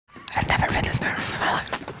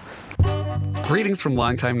Greetings from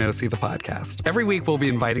Long Time No See, the podcast. Every week, we'll be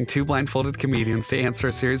inviting two blindfolded comedians to answer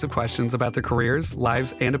a series of questions about their careers,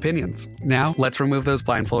 lives, and opinions. Now, let's remove those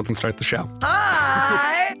blindfolds and start the show.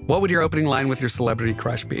 Hi! What would your opening line with your celebrity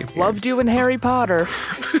crush be? Loved you in Harry Potter.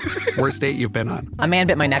 Worst date you've been on? A man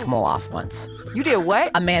bit my neck mole off once. You did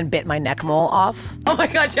what? A man bit my neck mole off. Oh my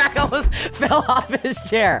God, Jack almost fell off his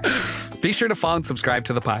chair. Be sure to follow and subscribe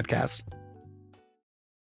to the podcast.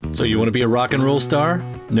 So you want to be a rock and roll star?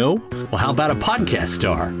 No? Well, how about a podcast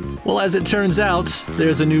star? Well, as it turns out,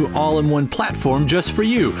 there's a new all-in-one platform just for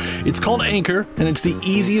you. It's called Anchor, and it's the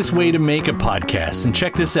easiest way to make a podcast. And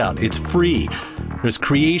check this out, it's free. There's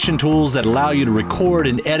creation tools that allow you to record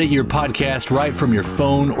and edit your podcast right from your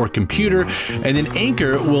phone or computer, and then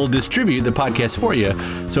Anchor will distribute the podcast for you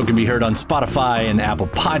so it can be heard on Spotify and Apple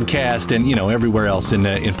Podcast and, everywhere else in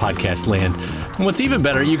podcast land. And what's even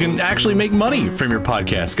better, you can actually make money from your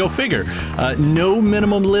podcast. Go figure. No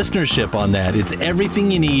minimum listenership on that. It's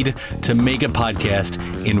everything you need to make a podcast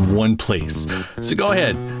in one place. So go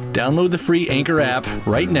ahead. Download the free Anchor app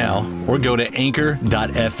right now or go to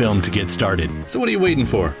anchor.fm to get started. So what are you waiting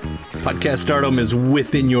for? Podcast stardom is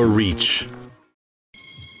within your reach.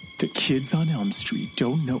 The kids on Elm Street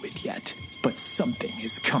don't know it yet, but something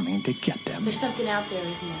is coming to get them. There's something out there,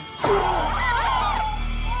 isn't there?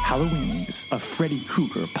 Halloweenies, a Freddy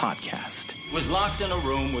Krueger podcast. Was locked in a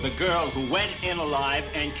room with a girl who went in alive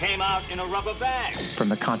and came out in a rubber bag. From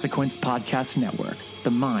the Consequence Podcast Network,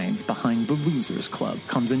 the minds behind The Losers Club,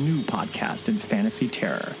 comes a new podcast in fantasy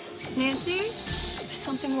terror. Nancy, there's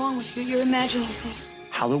something wrong with you. You're imagining things.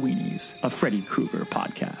 Halloweenies, a Freddy Krueger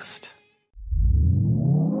podcast.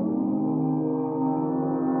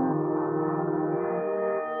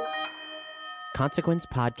 Consequence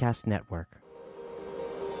Podcast Network.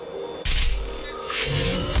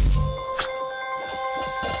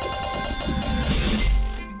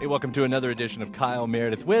 Hey, welcome to another edition of Kyle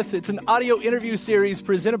Meredith With. It's an audio interview series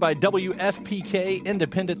presented by WFPK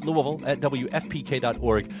Independent Louisville at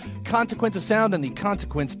WFPK.org. Consequence of Sound and the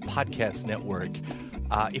Consequence Podcast Network.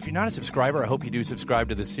 If you're not a subscriber, I hope you do subscribe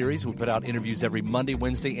to this series. We put out interviews every Monday,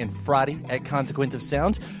 Wednesday, and Friday at Consequence of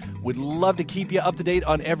Sound. Would love to keep you up to date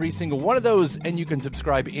on every single one of those, and you can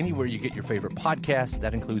subscribe anywhere you get your favorite podcasts.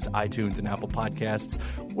 That includes iTunes and Apple Podcasts,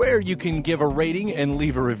 where you can give a rating and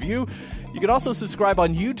leave a review. You can also subscribe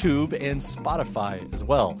on YouTube and Spotify as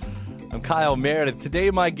well. I'm Kyle Meredith.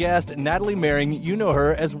 Today, my guest, Natalie Merring. You know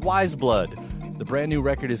her as Wiseblood. The brand new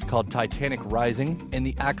record is called Titanic Rising, and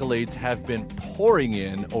the accolades have been pouring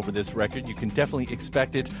in over this record. You can definitely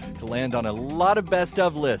expect it to land on a lot of best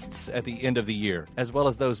of lists at the end of the year, as well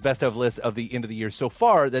as those best of lists of the end of the year so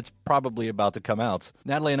far that's probably about to come out.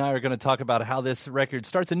 Natalie and I are going to talk about how this record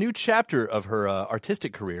starts a new chapter of her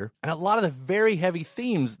artistic career, and a lot of the very heavy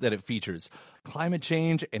themes that it features. Climate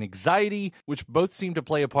change and anxiety, which both seem to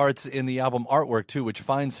play a part in the album artwork too, which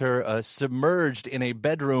finds her submerged in a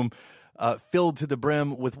bedroom filled to the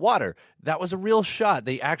brim with water. That was a real shot.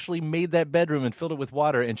 They actually made that bedroom and filled it with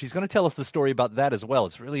water, and she's going to tell us the story about that as well.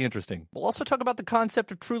 It's really interesting. We'll also talk about the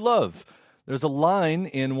concept of true love. There's a line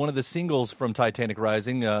in one of the singles from Titanic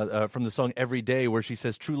Rising, from the song Every Day, where she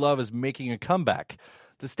says true love is making a comeback.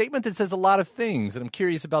 It's a statement that says a lot of things, and I'm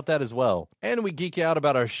curious about that as well. And we geek out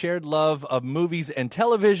about our shared love of movies and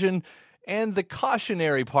television, and the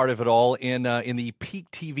cautionary part of it all in the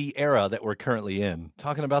peak TV era that we're currently in.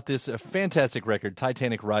 Talking about this fantastic record,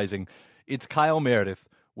 Titanic Rising, it's Kyle Meredith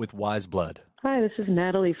with Wiseblood. Hi, this is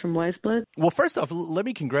Natalie from Wiseblood. Well, first off, let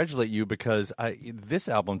me congratulate you because this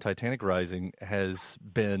album, Titanic Rising, has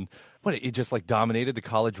been, it just like dominated the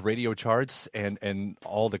college radio charts and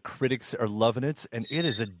all the critics are loving it. And it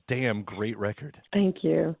is a damn great record. Thank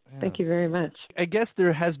you. Yeah. Thank you very much. I guess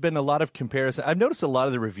there has been a lot of comparison. I've noticed a lot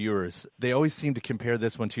of the reviewers, they always seem to compare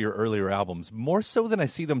this one to your earlier albums, more so than I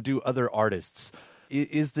see them do other artists.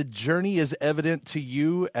 Is the journey as evident to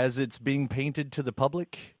you as it's being painted to the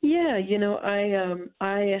public? Yeah,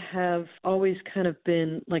 I have always kind of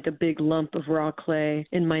been like a big lump of raw clay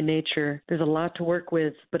in my nature. There's a lot to work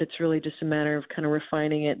with, but it's really just a matter of kind of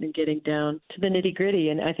refining it and getting down to the nitty gritty.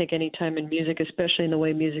 And I think any time in music, especially in the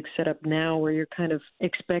way music's set up now, where you're kind of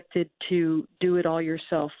expected to do it all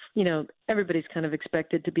yourself, everybody's kind of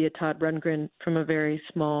expected to be a Todd Rundgren from a very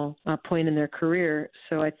small point in their career.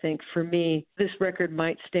 So I think for me, this record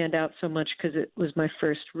might stand out so much because it was my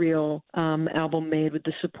first real album made with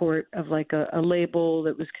the support of like a label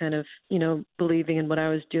that was kind of, believing in what I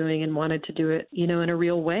was doing and wanted to do it, in a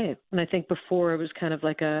real way. And I think before it was kind of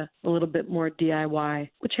like a little bit more DIY,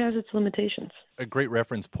 which has its limitations. a great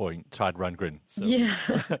reference point, Todd Rundgren. So. Yeah.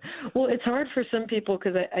 Well, it's hard for some people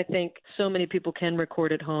because I think so many people can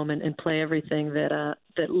record at home and play everything that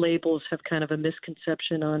labels have kind of a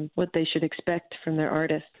misconception on what they should expect from their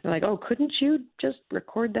artist. They're like, oh, couldn't you just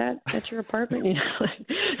record that at your apartment? You know,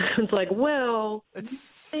 it's like, well,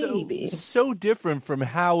 it's maybe. So different from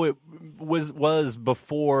how it was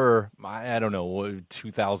before, I don't know,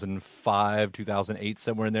 2005, 2008,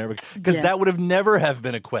 somewhere in there. Because that would have never have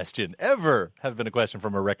been a question, ever have been a question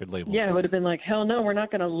from a record label. Yeah, it would have been like, hell no, we're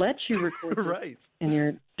not going to let you record right. in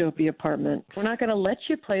your dopey apartment. We're not going to let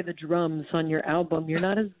you play the drums on your album. You're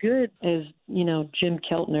not as good as, you know, Jim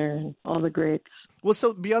Keltner and all the greats. Well,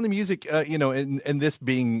 so beyond the music, you know, and this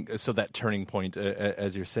being so that turning point,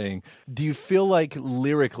 as you're saying, do you feel like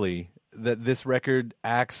lyrically that this record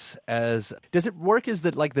acts as, does it work as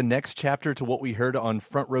like the next chapter to what we heard on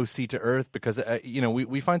Front Row Seat to Earth? Because you know,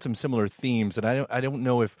 we find some similar themes, and I don't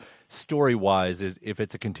know if story wise if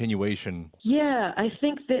it's a continuation. Yeah, I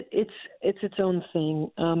think that it's its own thing.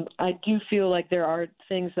 I do feel like there are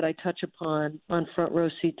things that I touch upon on Front Row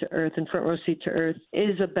Seat to Earth, and Front Row Seat to Earth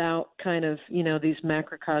is about kind of, you know, these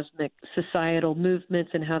macrocosmic societal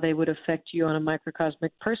movements and how they would affect you on a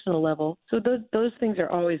microcosmic personal level. So those things are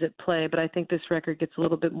always at play. But I think this record gets a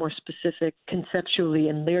little bit more specific conceptually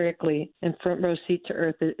and lyrically. And Front Row Seat to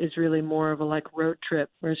Earth is really more of a like road trip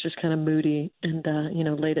where it's just kind of moody and, you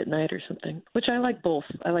know, late at night or something, which I like both.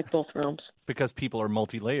 I like both realms. Because people are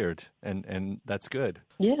multi-layered, and that's good.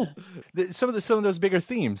 Yeah. Some of those bigger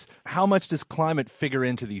themes, how much does climate figure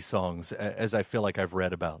into these songs, as I feel like I've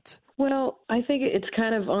read about? Well, I think it's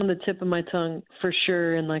kind of on the tip of my tongue for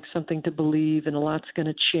sure, and like something to believe, and a lot's going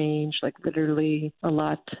to change, like literally a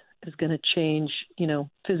lot is going to change, you know,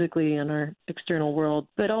 physically in our external world.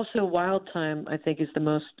 But also Wild Time, I think, is the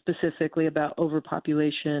most specifically about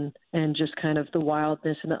overpopulation and just kind of the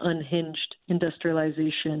wildness and the unhinged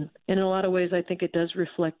industrialization. And in a lot of ways, I think it does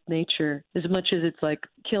reflect nature as much as it's like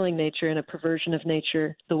killing nature and a perversion of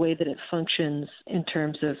nature, the way that it functions in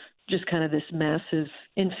terms of just kind of this massive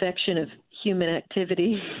infection of human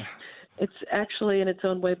activity. It's actually in its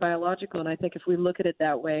own way biological, and I think if we look at it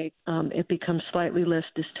that way, it becomes slightly less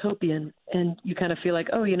dystopian, and you kind of feel like,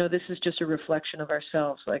 oh, you know, this is just a reflection of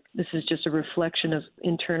ourselves. Like, this is just a reflection of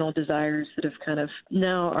internal desires that have kind of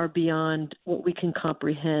now are beyond what we can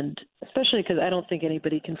comprehend, especially because I don't think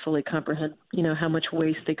anybody can fully comprehend, you know, how much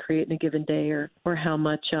waste they create in a given day or how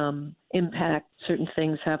much impact certain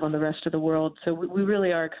things have on the rest of the world. So we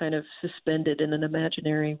really are kind of suspended in an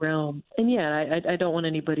imaginary realm. And yeah, I don't want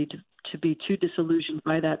anybody to be too disillusioned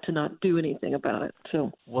by that to not do anything about it.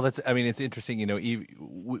 So, well, it's interesting, you know,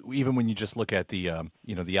 even when you just look at the,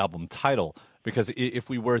 you know, the album title, because if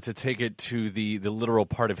we were to take it to the literal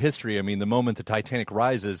part of history, I mean, the moment the Titanic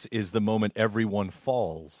rises is the moment everyone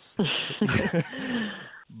falls.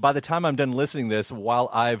 By the time I'm done listening to this, while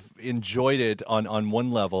I've enjoyed it on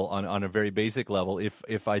one level, on a very basic level,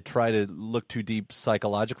 if I try to look too deep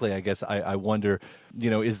psychologically, I guess I wonder, you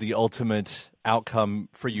know, is the ultimate outcome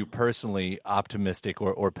for you personally optimistic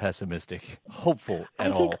or pessimistic? Hopeful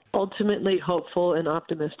at all? Ultimately hopeful and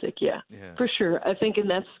optimistic, yeah, for sure. I think, and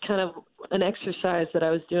that's kind of an exercise that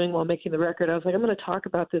I was doing while making the record. I was like, I'm going to talk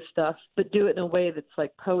about this stuff, but do it in a way that's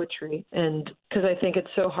like poetry. And because I think it's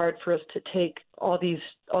so hard for us to take all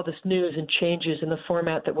this news and changes in the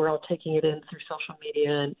format that we're all taking it in through social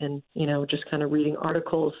media and you know, just kind of reading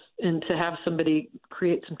articles, and to have somebody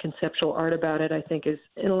create some conceptual art about it, I think is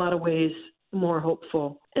in a lot of ways more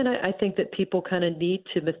hopeful. And I think that people kind of need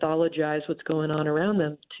to mythologize what's going on around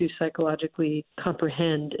them to psychologically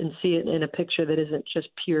comprehend and see it in a picture that isn't just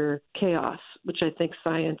pure chaos, which I think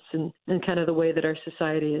science and kind of the way that our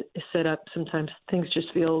society is set up, sometimes things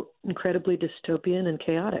just feel incredibly dystopian and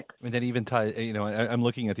chaotic. I mean, that even ties, you know, I'm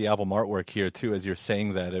looking at the album artwork here too, as you're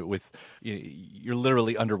saying that you're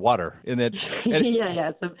literally underwater in that.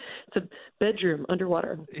 Yeah. It's a bedroom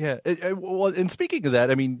underwater. Yeah. Well, and speaking of that,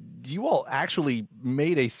 I mean, you all actually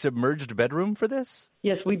made a submerged bedroom for this?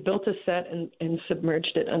 Yes, we built a set and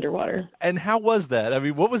submerged it underwater. And how was that? I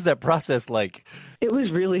mean, what was that process like? It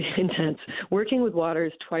was really intense. Working with water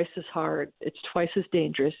is twice as hard. It's twice as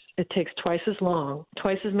dangerous. It takes twice as long.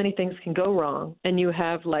 Twice as many things can go wrong. And you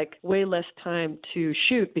have like way less time to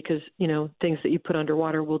shoot because, you know, things that you put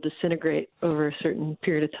underwater will disintegrate over a certain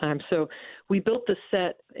period of time. So we built the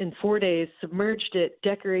set in 4 days, submerged it,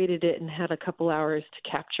 decorated it, and had a couple hours to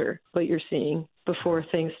capture what you're seeing before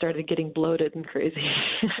things started getting bloated and crazy.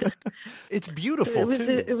 It's beautiful,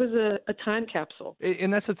 too. It was a time capsule.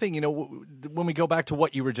 And that's the thing, you know, when we go back to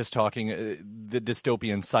what you were just talking, the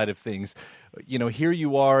dystopian side of things. You know, here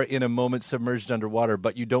you are in a moment submerged underwater,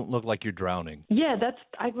 but you don't look like you're drowning. Yeah,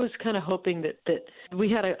 I was kind of hoping that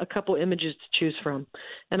we had a couple images to choose from.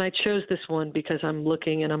 And I chose this one because I'm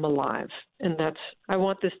looking and I'm alive. And I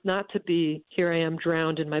want this not to be, here I am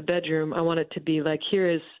drowned in my bedroom. I want it to be like, here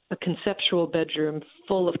is a conceptual bedroom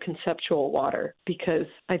full of conceptual water, because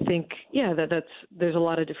I think, there's a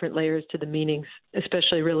lot of different layers to the meanings,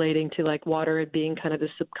 especially relating to like water being kind of the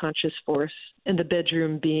subconscious force, and the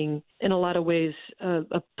bedroom being in a lot of ways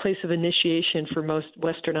a place of initiation for most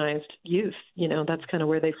westernized youth. You know, that's kind of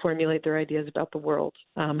where they formulate their ideas about the world,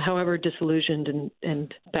 however disillusioned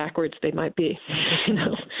and backwards they might be, you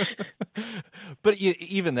know. But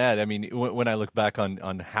even that, I mean, when I look back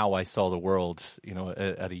on how I saw the world, you know,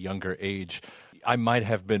 at a younger age, I might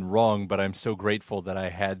have been wrong, but I'm so grateful that I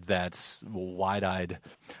had that wide-eyed,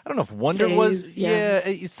 I don't know if wonder was,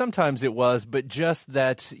 sometimes it was, but just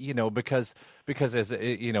that, you know, because as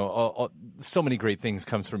you know, so many great things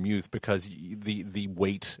comes from youth, because the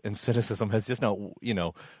weight and cynicism has just not, you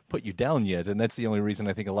know, put you down yet. And that's the only reason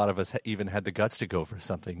I think a lot of us even had the guts to go for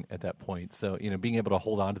something at that point. So, you know, being able to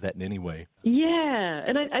hold on to that in any way. Yeah.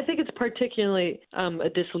 And I think it's particularly a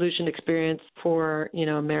disillusioned experience for, you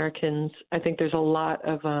know, Americans. I think there's a lot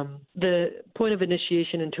of the point of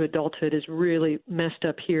initiation into adulthood is really messed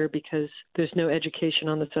up here because there's no education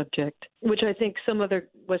on the subject, which I think some other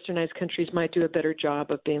westernized countries might do a better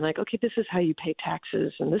job of being like, okay, this is how you pay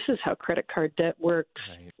taxes and this is how credit card debt works.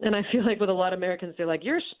 Right. And I feel like with a lot of Americans, they're like,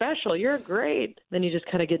 you're special, you're great. Then you just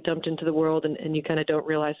kind of get dumped into the world and you kind of don't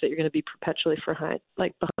realize that you're going to be perpetually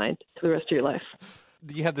behind for the rest of your life.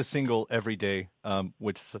 You have the single Every Day,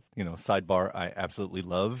 which, you know, sidebar, I absolutely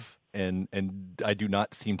love. And I do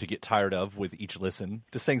not seem to get tired of with each listen.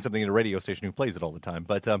 Just saying something in a radio station who plays it all the time.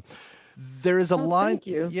 But there is a line. Thank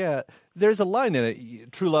you. Yeah, there's a line in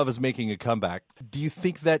it. True love is making a comeback. Do you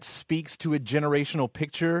think that speaks to a generational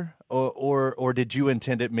picture, or did you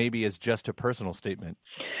intend it maybe as just a personal statement?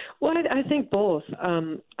 Well, I think both.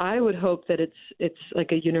 I would hope that it's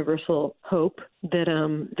like a universal hope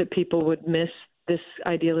that people would miss this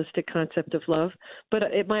idealistic concept of love, but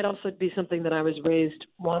it might also be something that I was raised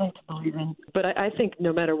wanting to believe in. But I think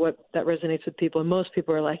no matter what, that resonates with people, and most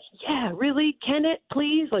people are like, yeah, really? Can it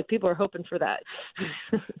please? Like, people are hoping for that.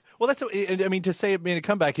 Well, I mean, to say it made a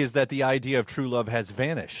comeback is that the idea of true love has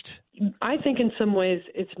vanished. I think in some ways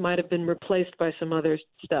it might have been replaced by some other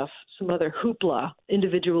stuff, some other hoopla,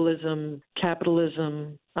 individualism,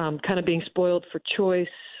 capitalism, kind of being spoiled for choice,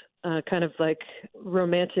 kind of like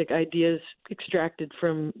romantic ideas extracted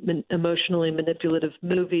from emotionally manipulative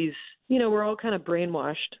movies. You know, we're all kind of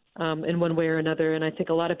brainwashed in one way or another. And I think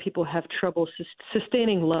a lot of people have trouble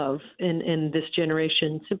sustaining love in this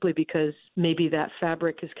generation simply because maybe that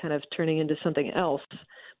fabric is kind of turning into something else.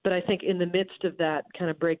 But I think in the midst of that kind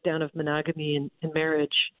of breakdown of monogamy and marriage,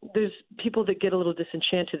 there's people that get a little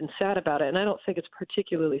disenchanted and sad about it. And I don't think it's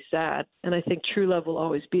particularly sad. And I think true love will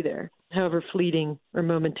always be there, however fleeting or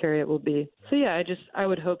momentary it will be. So, yeah, I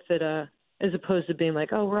would hope that as opposed to being like,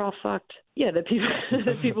 oh, we're all fucked. Yeah, that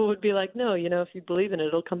people would be like, no, you know, if you believe in it,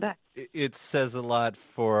 it'll come back. It says a lot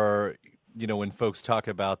for, you know, when folks talk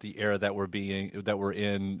about the era that we're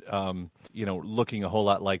in, you know, looking a whole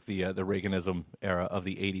lot like the Reaganism era of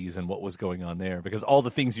the 80s and what was going on there, because all the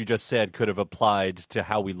things you just said could have applied to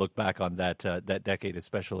how we look back on that decade,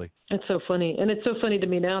 especially. It's so funny. And it's so funny to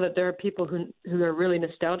me now that there are people who are really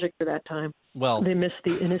nostalgic for that time. Well, they miss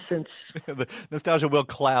the innocence. The nostalgia will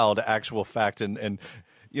cloud actual fact and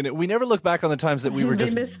you know, we never look back on the times that we were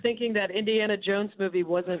just... They miss thinking that Indiana Jones movie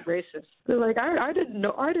wasn't racist. They're like, I didn't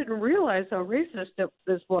realize how racist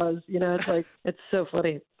this was. You know, it's like, it's so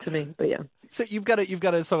funny to me, but yeah. So you've got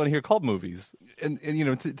a song on here called Movies, and you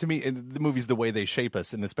know, to me, the movies, the way they shape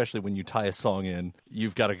us, and especially when you tie a song in,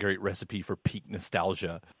 you've got a great recipe for peak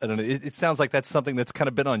nostalgia. I don't know. It sounds like that's something that's kind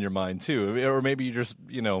of been on your mind too, or maybe you just,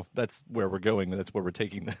 you know, that's where we're going, and that's where we're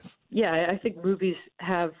taking this. Yeah, I think movies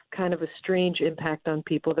have kind of a strange impact on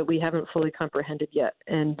people that we haven't fully comprehended yet,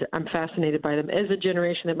 and I'm fascinated by them. As a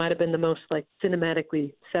generation that might have been the most like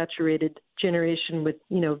cinematically saturated generation with,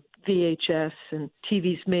 you know, VHS and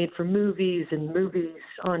TVs made for movies and movies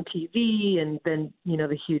on TV, and then, you know,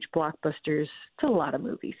 the huge blockbusters. It's a lot of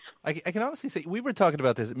movies. I can honestly say, we were talking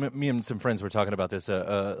about this, me and some friends were talking about this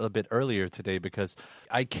a bit earlier today, because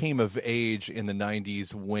I came of age in the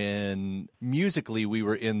 90s when musically we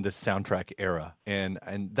were in the soundtrack era. And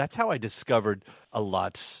that's how I discovered a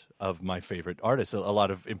lot of my favorite artists, a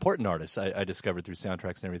lot of important artists I discovered through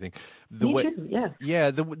soundtracks and everything. Me too, yeah.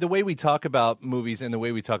 Yeah, the way we talk about movies and the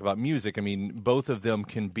way we talk about music, I mean, both of them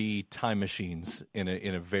can be time machines in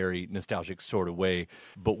a very nostalgic sort of way.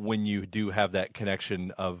 But when you do have that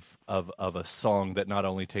connection of a song that not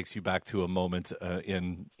only takes you back to a moment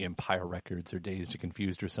in Empire Records or Dazed and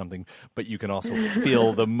Confused or something, but you can also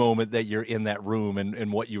feel the moment that you're in that room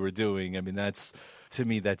and what you were doing. I mean, to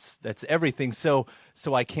me, that's everything. So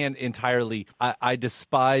I can't entirely. I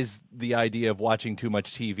despise the idea of watching too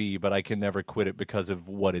much TV, but I can never quit it because of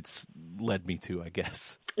what it's led me to, I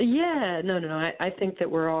guess. Yeah, no. I think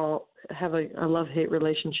that we're all have a love-hate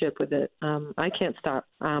relationship with it. I can't stop.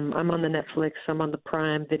 I'm on the Netflix. I'm on the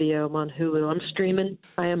Prime Video. I'm on Hulu. I'm streaming.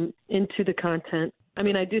 I am into the content. I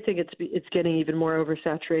mean, I do think it's getting even more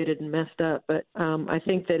oversaturated and messed up, but I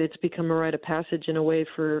think that it's become a rite of passage in a way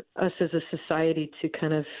for us as a society to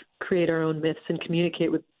kind of create our own myths and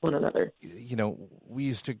communicate with one another. You know, we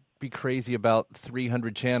used to be crazy about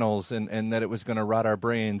 300 channels and that it was going to rot our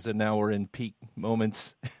brains, and now we're in peak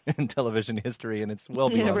moments in television history, and it's well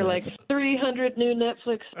beyond we're that. like 300 new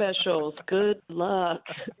Netflix specials. Good luck.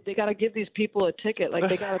 They got to give these people a ticket. Like,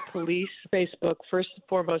 they got to police Facebook first and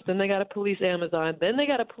foremost, then they got to police Amazon, then they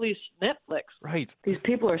got to police Netflix. Right. These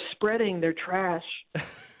people are spreading their trash.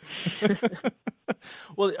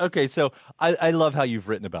 Well, okay, so I love how you've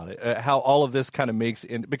written about it, how all of this kind of makes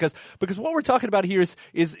in because what we're talking about here is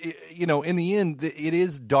you know, in the end, it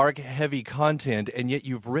is dark, heavy content, and yet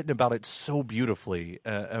you've written about it so beautifully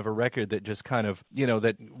of a record that just kind of, you know,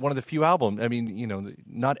 that one of the few albums. I mean, you know,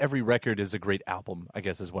 not every record is a great album, I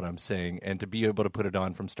guess is what I'm saying, and to be able to put it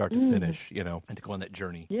on from start to finish, you know, and to go on that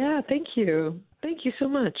journey. Yeah, thank you. Thank you so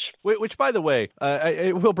much. Which, by the way,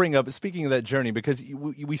 I will bring up, speaking of that journey, because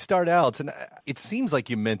we start out, and it seems like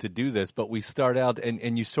you meant to do this, but we start out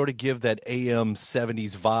and you sort of give that AM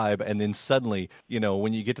 70s vibe, and then suddenly, you know,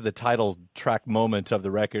 when you get to the title track moment of the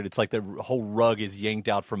record, it's like the whole rug is yanked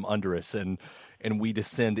out from under us, and we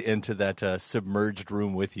descend into that submerged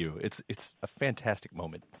room with you. It's a fantastic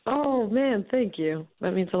moment. Oh, man, thank you.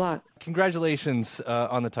 That means a lot. Congratulations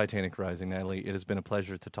on the Titanic Rising, Natalie. It has been a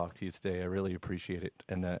pleasure to talk to you today. I really appreciate it.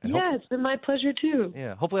 And it's been my pleasure, too.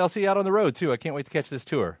 Yeah, hopefully I'll see you out on the road, too. I can't wait to catch this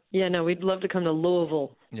tour. Yeah, no, we'd love to come to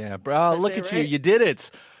Louisville. Yeah, bro, look at you. You did it.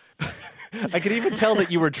 I could even tell that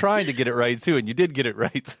you were trying to get it right, too, and you did get it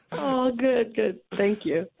right. Oh, good. Thank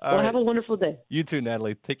you. All right. Have a wonderful day. You too,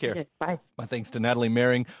 Natalie. Take care. Okay, bye. My thanks to Natalie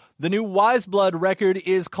Mehring. The new Wise Blood record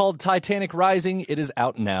is called Titanic Rising. It is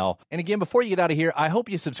out now. And again, before you get out of here, I hope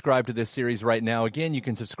you subscribe to this series right now. Again, you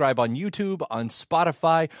can subscribe on YouTube, on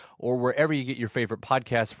Spotify, or wherever you get your favorite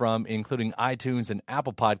podcasts from, including iTunes and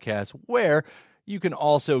Apple Podcasts, where you can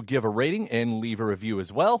also give a rating and leave a review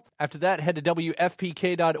as well. After that, head to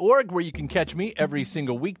WFPK.org, where you can catch me every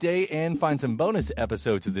single weekday and find some bonus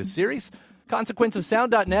episodes of this series.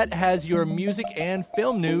 ConsequenceOfSound.net has your music and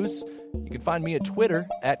film news. You can find me at Twitter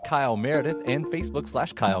at Kyle Meredith and Facebook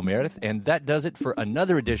 /Kyle Meredith. And that does it for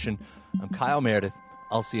another edition. I'm Kyle Meredith.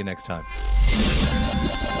 I'll see you next time.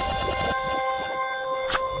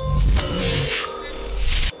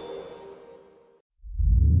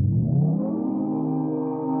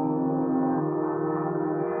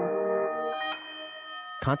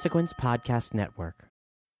 Consequence Podcast Network.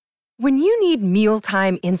 When you need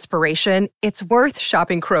mealtime inspiration, it's worth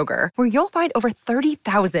shopping Kroger, where you'll find over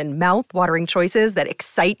 30,000 mouth-watering choices that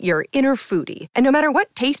excite your inner foodie. And no matter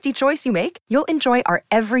what tasty choice you make, you'll enjoy our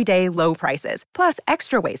everyday low prices, plus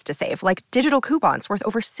extra ways to save, like digital coupons worth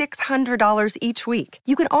over $600 each week.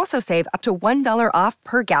 You can also save up to $1 off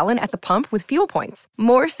per gallon at the pump with fuel points.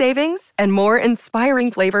 More savings and more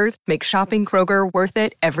inspiring flavors make shopping Kroger worth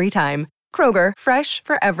it every time. Kroger, fresh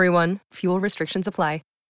for everyone. Fuel restrictions apply.